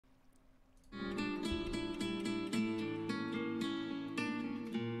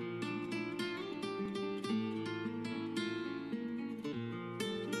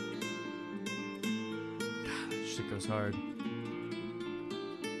Shit goes hard.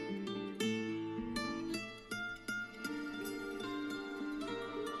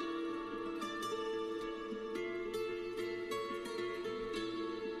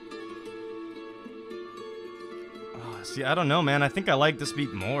 See, I don't know, man. I think I like this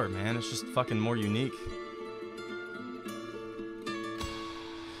beat more, man. It's just fucking more unique.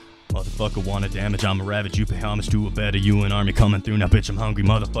 Motherfucker wanna damage, I'm a ravage. You pay homage to a better you an army coming through. Now bitch, I'm hungry.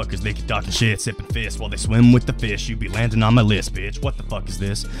 Motherfuckers, they keep talking shit, sipping fists while they swim with the fish. You be landing on my list, bitch. What the fuck is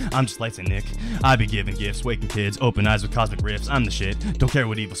this? I'm just Lights and Nick. I be giving gifts, waking kids, open eyes with cosmic rifts. I'm the shit, don't care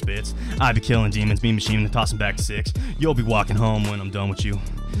what evil spits. I be killing demons, beam machine and tossing back to 6. You'll be walking home when I'm done with you.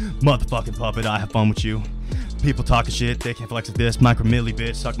 Motherfucking puppet, I have fun with you. People talking shit, they can't flex like this. Micro milli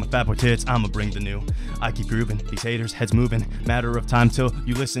bitch, suck my fat boy tits, I'ma bring the new. I keep grooving, these haters, heads moving. Matter of time till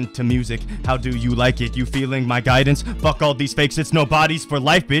you listen to music. How do you like it? You feeling my guidance? Fuck all these fakes, it's no bodies for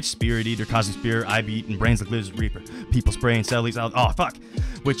life, bitch. Spirit eater, cosmic spear, I be eating brains like lizard reaper. People spraying cellies out, oh fuck.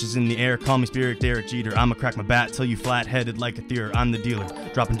 Witches in the air, call me Spirit Derek Jeter. I'ma crack my bat till you flat-headed like a theor. I'm the dealer,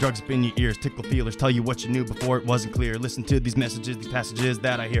 dropping drugs up in your ears, tickle feelers, tell you what you knew before it wasn't clear. Listen to these messages, these passages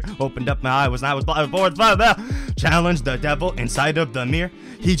that I hear. Opened up my eyes when I was bored. Challenge the devil inside of the mirror.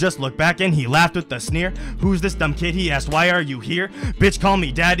 He just looked back and he laughed with a sneer. Who's this dumb kid? He asked, why are you here? Bitch, call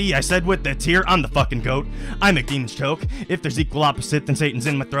me daddy, I said with a tear. I'm the fucking goat, I make demons choke. If there's equal opposite, then Satan's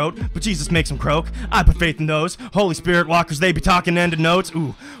in my throat. But Jesus makes him croak, I put faith in those Holy Spirit walkers, they be talking end of notes.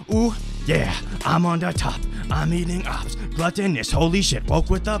 Ooh, ooh, yeah, I'm on the top, I'm eating ops. Gluttonous, holy shit, woke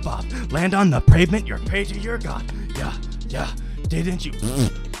with a bop. Land on the pavement, you're paid to your God. Yeah, yeah, didn't you?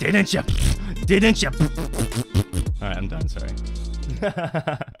 Didn't you? Didn't you? Alright, I'm done, sorry.